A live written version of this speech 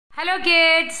Hello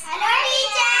kids. Hello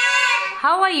teacher.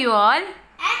 How are you all?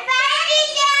 I'm fine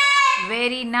teacher.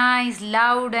 Very nice,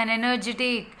 loud and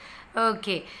energetic.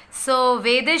 Okay. So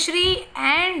Vedashri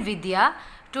and Vidya,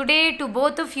 today to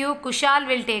both of you Kushal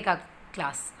will take a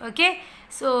class. Okay.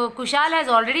 So Kushal has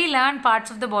already learned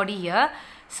parts of the body here.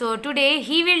 So today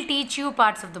he will teach you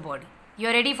parts of the body. You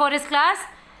are ready for his class?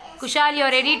 Yes, Kushal, you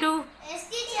are ready to? Yes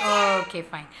teacher. Okay,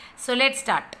 fine. So let's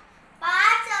start.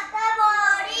 Parts of the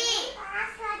body.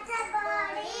 Parts of the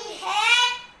body.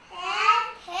 Head.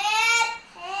 Hair.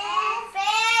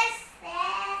 Face.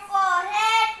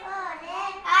 Forehead.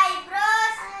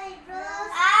 Eyebrows.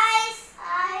 Eyes.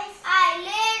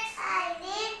 Eyelids.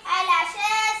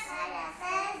 Eyelashes.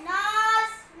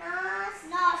 Nose.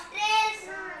 Nostrils.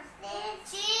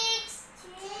 Cheeks.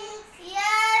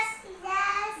 Ears.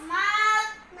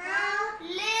 Mouth.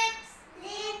 Lips.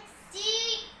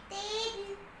 Teeth.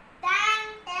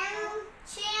 Tongue.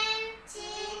 Chin.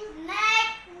 Neck.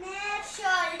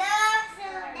 Shoulder.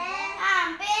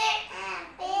 Armpit.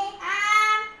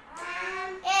 Arm.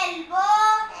 Elbow.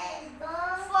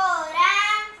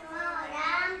 Forearm.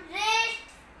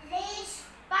 Wrist.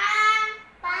 Palm.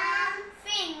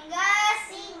 Fingers.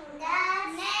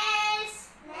 Nails.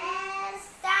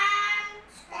 Thumb.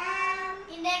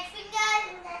 Index finger.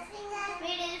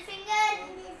 Middle finger.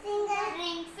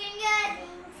 Ring finger.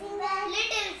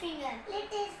 Little finger.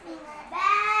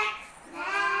 Back.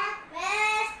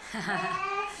 Waist.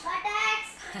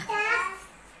 Buttocks.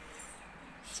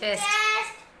 Chest.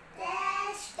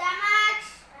 Stomach.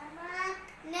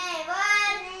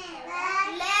 Navel.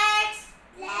 Legs.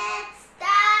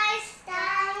 Thighs.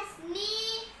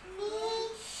 Knee.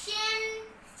 Shin.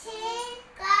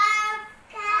 Calf.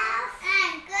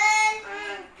 Ankle.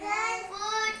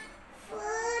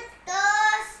 Foot.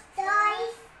 Toes.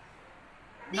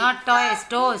 Not toys,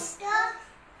 toes.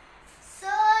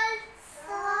 Sole.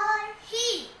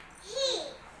 Heel.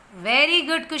 Very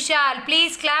good, Kushal.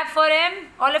 Please clap for him.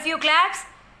 All of you claps.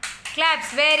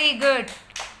 Claps. Very good.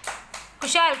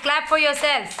 Kushal, clap for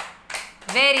yourself.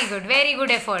 Very good. Very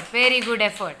good effort. Very good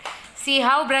effort. See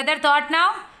how brother thought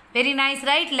now? Very nice,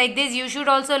 right? Like this you should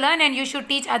also learn and you should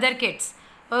teach other kids.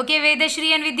 Okay,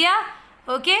 Vedashri and Vidya?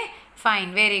 Okay?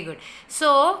 Fine. Very good.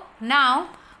 So, now,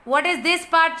 what is this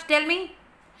part? Tell me.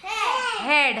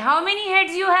 Head. How many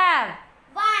heads you have?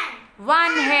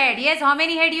 One head. Yes, how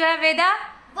many head you have, Veda?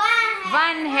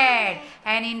 One head.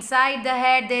 And inside the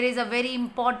head there is a very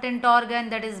important organ,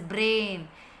 that is brain.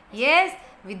 Yes,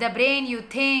 with the brain you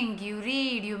think, you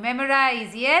read, you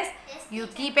memorize. Yes, you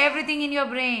keep everything in your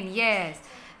brain. Yes.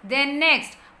 Then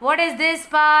next, what is this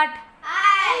part?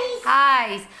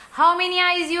 Eyes. How many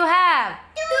eyes you have?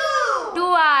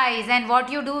 Two eyes. And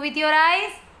what you do with your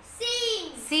eyes?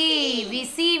 See. We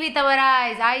see with our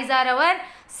eyes. Eyes are our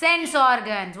sense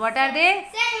organs. What are they?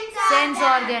 Sense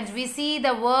organs. We see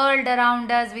the world around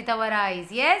us with our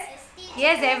eyes. Yes?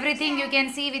 Yes, everything you can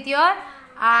see with your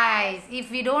eyes.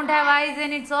 If we don't have eyes,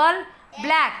 then it's all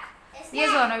black. Yes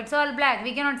or no? It's all black.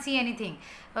 We cannot see anything.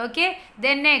 Okay?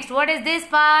 Then next, what is this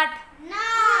part?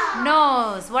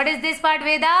 Nose. What is this part,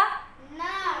 Veda?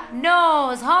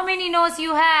 Nose. How many nose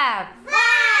you have?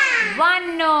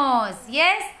 One nose.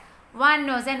 Yes? One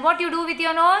nose. And what you do with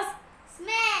your nose?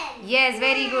 Yes,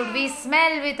 very good. We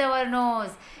smell with our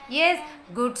nose. Yes,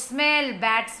 good smell,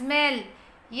 bad smell.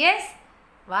 Yes,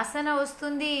 vasana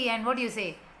vastundi. And what do you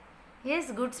say?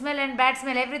 Yes, good smell and bad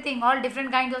smell, everything, all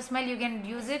different kinds of smell you can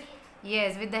use it.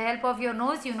 Yes, with the help of your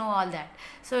nose, you know all that.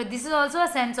 So this is also a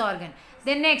sense organ.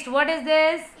 Then next, what is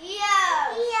this?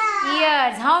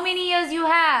 Ears. How many ears you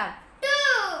have?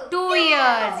 Two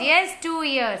ears. Yes, 2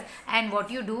 ears. And what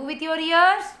you do with your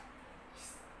ears?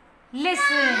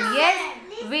 Listen. Yes,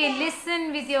 we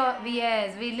listen with your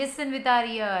we listen with our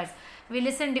ears. We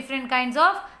listen different kinds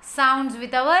of sounds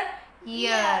with our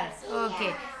ears.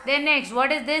 Okay. Then next,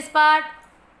 what is this part?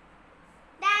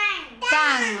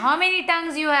 Tongue. How many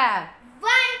tongues you have?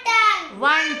 One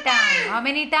tongue. How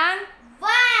many tongue?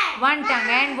 One tongue.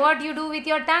 And what you do with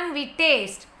your tongue? We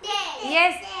taste.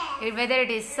 Yes. Whether it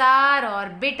is sour or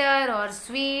bitter or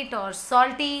sweet or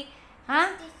salty. Huh?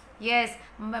 Yes.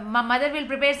 My mother will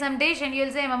prepare some dish and you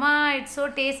will say, Mama, it's so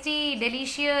tasty,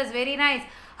 delicious, very nice.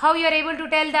 How you are able to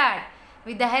tell that?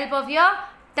 With the help of your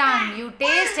tongue. You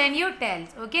taste and you tell.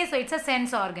 Okay, so it's a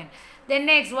sense organ. Then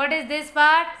next, what is this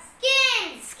part?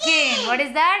 Skin. What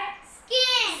is that?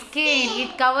 Skin.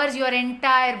 It covers your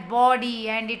entire body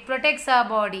and it protects our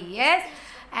body. Yes.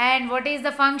 And what is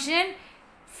the function?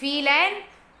 Feel and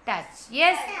touch.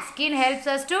 Yes, skin helps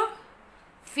us to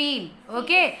feel.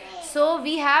 Okay, so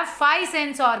we have 5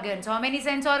 sense organs. How many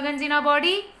sense organs in our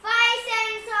body? 5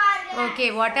 sense organs.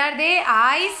 Okay, what are they?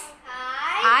 Eyes,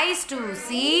 eyes to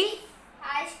see,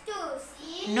 eyes to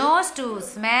see, nose to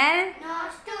smell,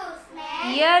 nose to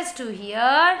smell, ears to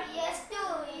hear, ears to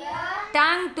hear,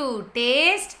 tongue to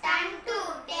taste, tongue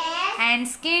to taste, and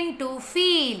skin to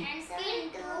feel. and skin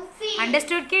to feel.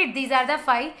 Understood, kids? These are the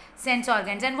 5 sense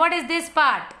organs. And what is this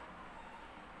part?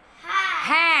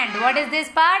 Hand. What is this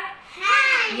part?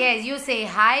 Hand. Yes, you say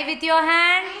hi with your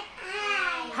hand.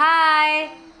 Hi.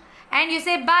 Hi. And you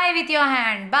say bye with your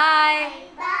hand. Bye.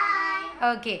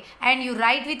 Bye. Okay. And you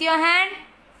write with your hand.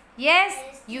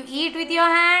 Yes. You eat with your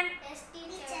hand. Yes,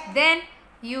 teacher. Then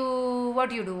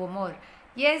what you do more?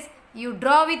 Yes. You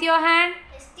draw with your hand.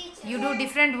 Yes, teacher. You do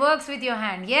different works with your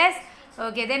hand. Yes.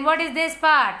 Okay. Then what is this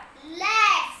part?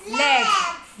 Legs. Legs.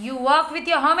 You walk with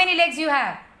your, how many legs you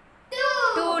have?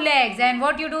 2 legs. And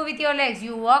what you do with your legs?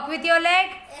 You walk with your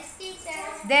leg. Yes,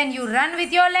 teacher. Then you run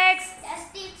with your legs.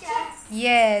 Yes, teacher.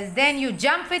 Yes. Then you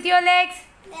jump with your legs.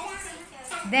 Yes,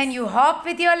 teacher. Then you hop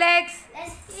with your legs.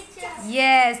 Yes, teacher.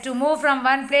 Yes. To move from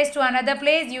one place to another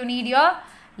place, you need your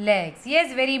legs.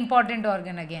 Yes. Very important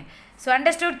organ again. So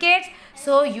understood, kids?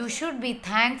 So you should be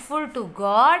thankful to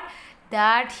God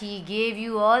that He gave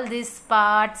you all these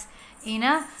parts in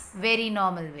a very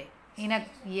normal way.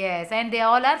 Yes, and they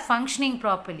all are functioning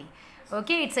properly.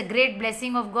 Okay, it's a great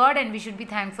blessing of God and we should be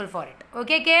thankful for it.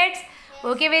 Okay, kids?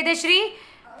 Okay, Vedashri?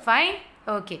 Fine?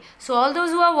 Okay. So all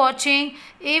those who are watching,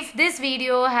 if this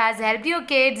video has helped your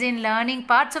kids in learning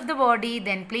parts of the body,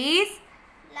 then please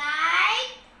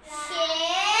Like,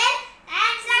 share,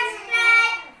 and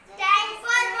subscribe. Thanks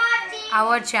for watching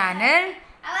our channel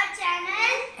our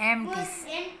channel MTC.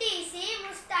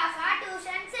 MTC-Mustafa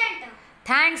Tuition Center.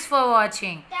 Thanks for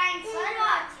watching. Thanks for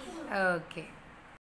watching. Okay.